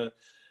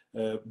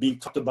 being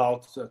talked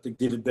about. I think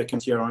David Beckham,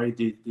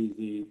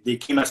 Thierry, they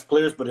came as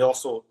players, but they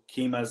also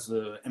came as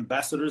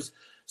ambassadors.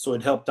 So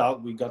it helped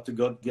out. We got to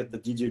get the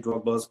DJ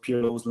Drogba's,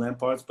 Pirlo's,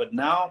 Lampard's. But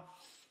now,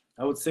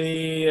 I would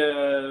say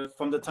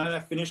from the time I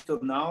finished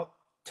till now,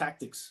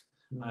 tactics.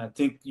 I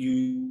think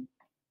you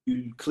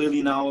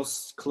clearly now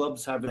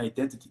clubs have an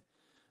identity.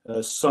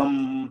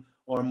 Some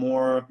are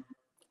more,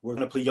 we're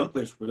going to play young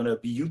players. We're going to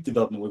be youth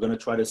development. We're going to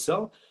try to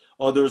sell.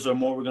 Others are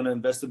more, we're going to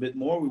invest a bit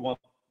more. We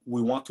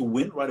want to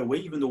win right away,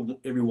 even though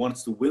everyone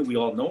wants to win. We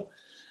all know.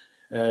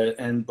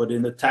 But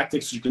in the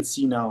tactics, you can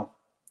see now,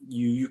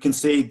 you can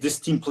say this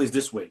team plays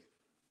this way.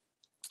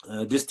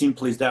 This team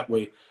plays that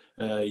way.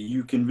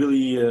 You can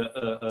really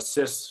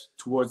assess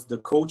towards the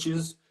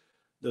coaches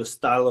the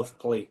style of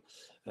play.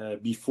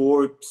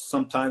 Before,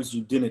 sometimes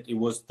you didn't. It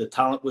was the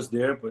talent was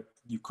there, but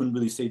you couldn't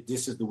really say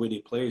this is the way they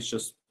play. It's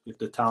just if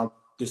the talent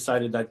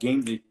decided that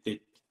game,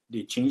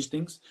 they changed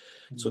things.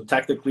 So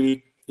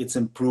tactically, it's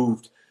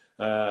improved.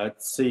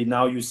 Say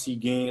now you see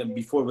game.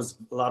 Before it was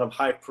a lot of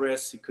high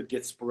press. It could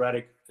get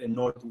sporadic in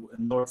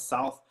north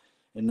south,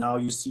 and now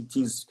you see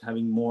teams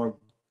having more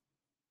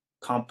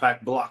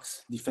compact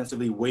blocks,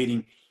 defensively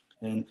waiting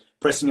and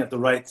pressing at the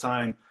right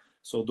time.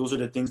 So those are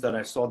the things that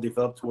I saw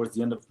develop towards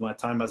the end of my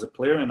time as a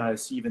player, and I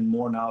see even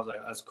more now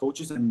as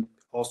coaches. And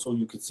also,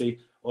 you could say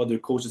other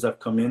coaches have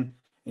come in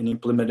and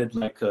implemented,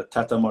 like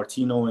Tata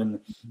Martino in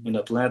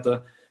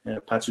Atlanta,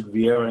 Patrick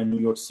Vieira in New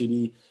York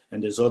City,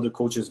 and there's other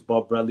coaches,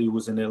 Bob Bradley,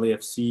 who's in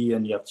LAFC,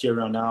 and you have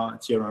Thierry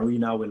Henry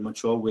now in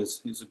Montreal,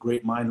 who's a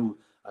great mind who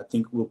I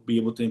think will be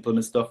able to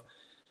implement stuff.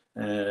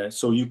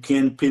 So you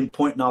can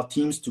pinpoint now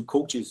teams to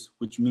coaches,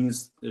 which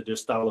means that their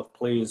style of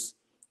play is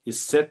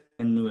set,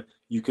 and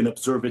you can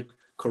observe it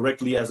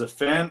correctly as a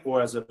fan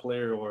or as a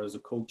player or as a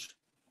coach.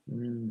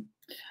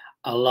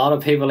 a lot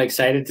of people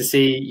excited to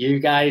see you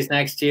guys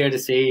next year,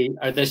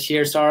 or this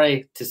year,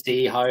 sorry, to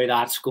see how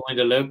that's going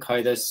to look,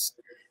 how this,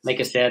 like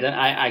I said,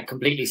 I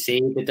completely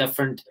see the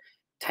different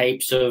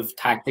types of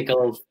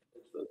tactical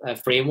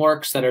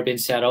frameworks that are being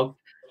set up.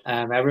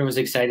 Everyone's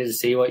excited to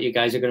see what you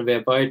guys are going to be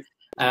about.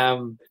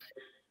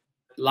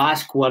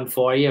 Last one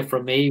for you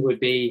from me would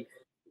be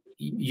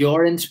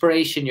your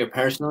inspiration, your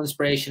personal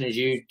inspiration as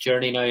you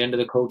journey now into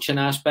the coaching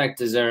aspect.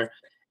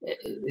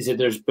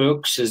 There's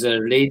books, is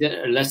there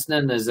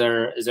listening, is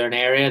there an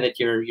area that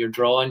you're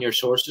drawing your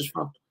sources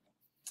from?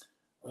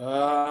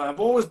 I've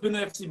always been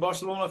an FC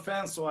Barcelona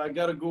fan, so I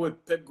got to go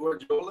with Pep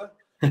Guardiola.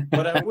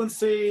 But I wouldn't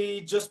say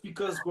just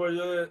because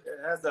Guardiola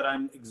has that,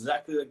 I'm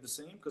exactly like the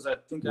same, because I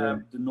think I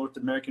have the North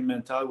American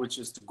mentality, which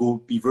is to go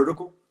be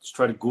vertical, to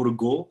try to go to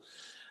goal.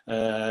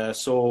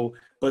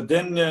 But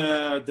then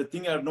the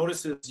thing I've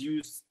noticed is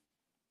you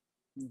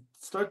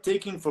start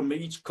taking from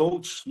each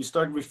coach, you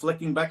start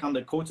reflecting back on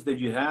the coach that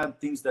you had,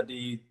 things that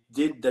they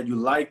did that you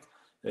liked,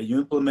 that you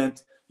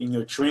implement in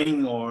your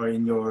training or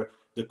in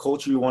the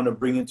culture you want to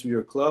bring into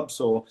your club.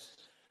 So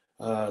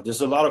there's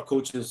a lot of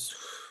coaches,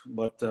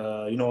 but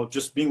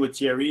just being with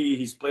Thierry,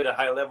 he's played at a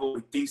high level,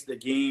 he thinks the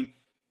game,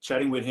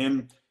 chatting with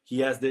him, he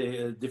has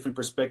the different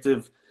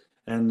perspective,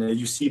 and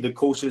you see the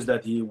coaches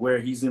where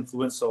he's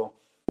influenced. So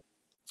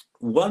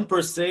one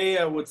per se,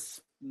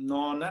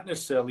 no, not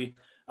necessarily.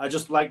 I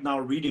just like now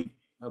reading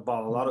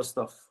about a lot of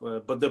stuff.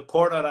 But the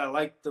part that I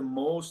like the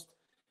most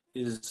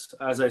is,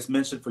 as I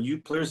mentioned for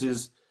youth players,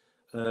 is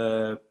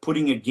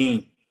putting a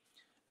game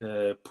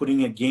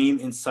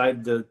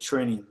inside the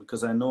training.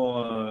 Because I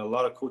know a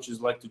lot of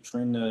coaches like to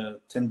train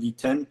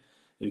 10v10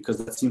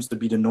 because that seems to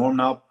be the norm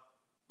now.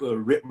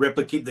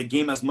 Replicate the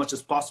game as much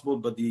as possible,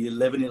 but the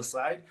 11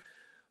 inside.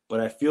 But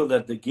I feel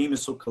that the game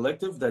is so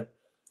collective that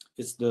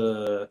it's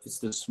the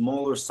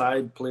smaller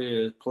side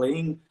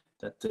playing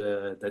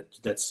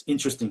that's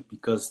interesting,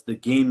 because the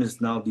game is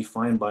now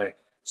defined by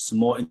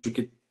small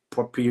intricate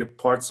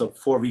parts of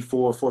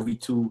 4v4,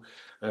 4v2,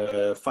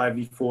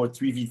 5v4,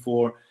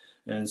 3v4,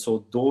 and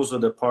so those are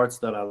the parts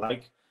that I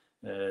like.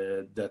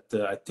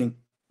 I think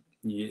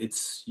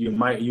it's your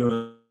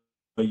micro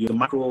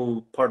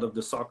part of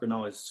the soccer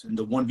now is in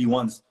the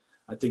 1v1s.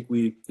 I think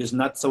there's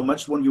not so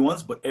much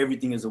 1v1s, but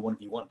everything is a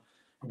 1v1.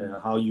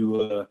 How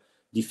you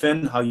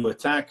defend, how you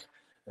attack,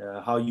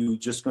 how you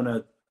just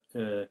gonna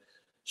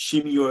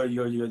shimmy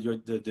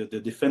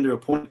the defender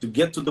opponent to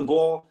get to the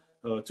ball,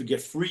 to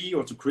get free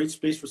or to create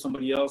space for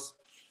somebody else.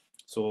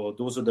 So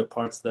those are the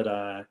parts that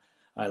I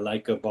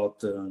like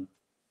about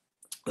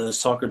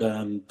soccer, that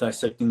I'm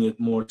dissecting it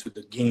more to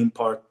the game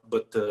part,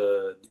 but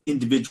the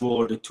individual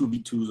or the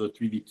 2v2s or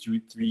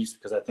 3v3s,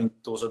 because I think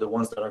those are the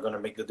ones that are going to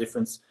make the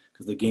difference,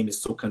 because the game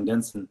is so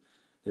condensed and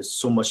there's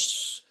so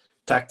much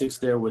tactics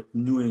there with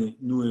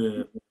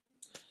new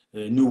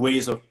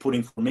ways of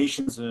putting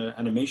formations,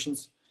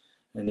 animations,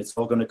 and it's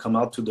all going to come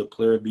out to the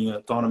player being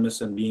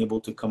autonomous and being able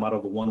to come out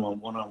of a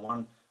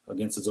one-on-one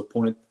against his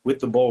opponent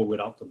with the ball or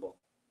without the ball.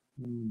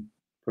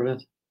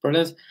 Brilliant.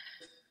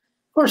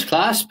 First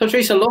class.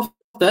 Patrice, I love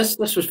this.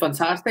 This was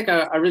fantastic.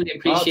 I really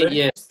appreciate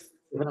you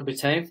giving up your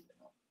time.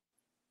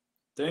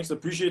 Thanks.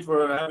 Appreciate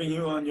for having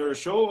you on your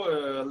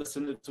show.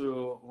 Listen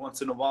to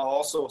once in a while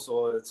also,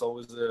 so it's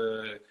always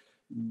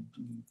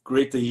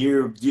great to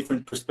hear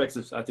different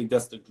perspectives. I think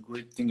that's the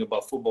great thing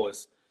about football,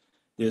 is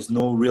there's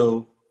no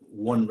real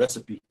one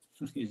recipe.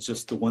 It's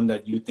just the one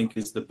that you think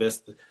is the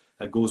best,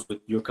 that goes with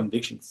your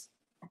convictions.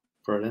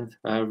 Brilliant.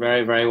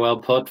 Very, very well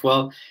put.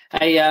 Well,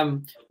 hey,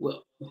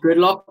 good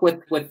luck with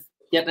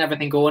getting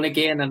everything going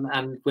again,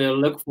 and we'll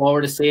look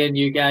forward to seeing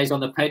you guys on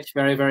the pitch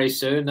very, very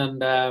soon, and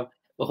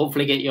we'll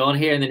hopefully get you on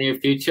here in the near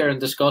future and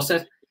discuss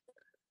it.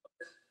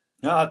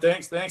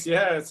 Thanks.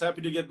 Yeah, it's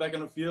happy to get back on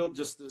the field.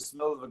 Just the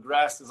smell of the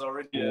grass is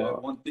already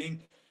one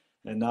thing,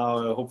 and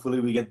now hopefully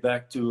we get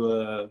back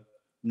to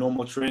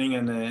normal training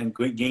and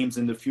great games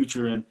in the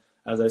future. And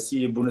as I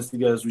see,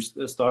 Bundesliga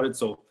has started,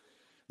 so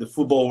the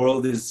football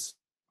world is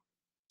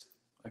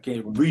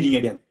breathing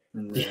again,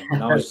 and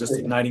now it's just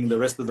igniting the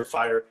rest of the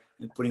fire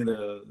and putting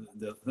the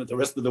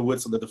rest of the wood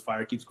so that the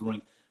fire keeps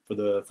growing for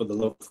the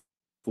love of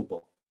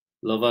football.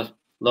 Love it.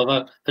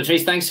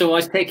 Patrice, thanks so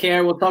much. Take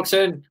care. We'll talk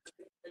soon.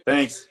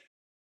 Thanks.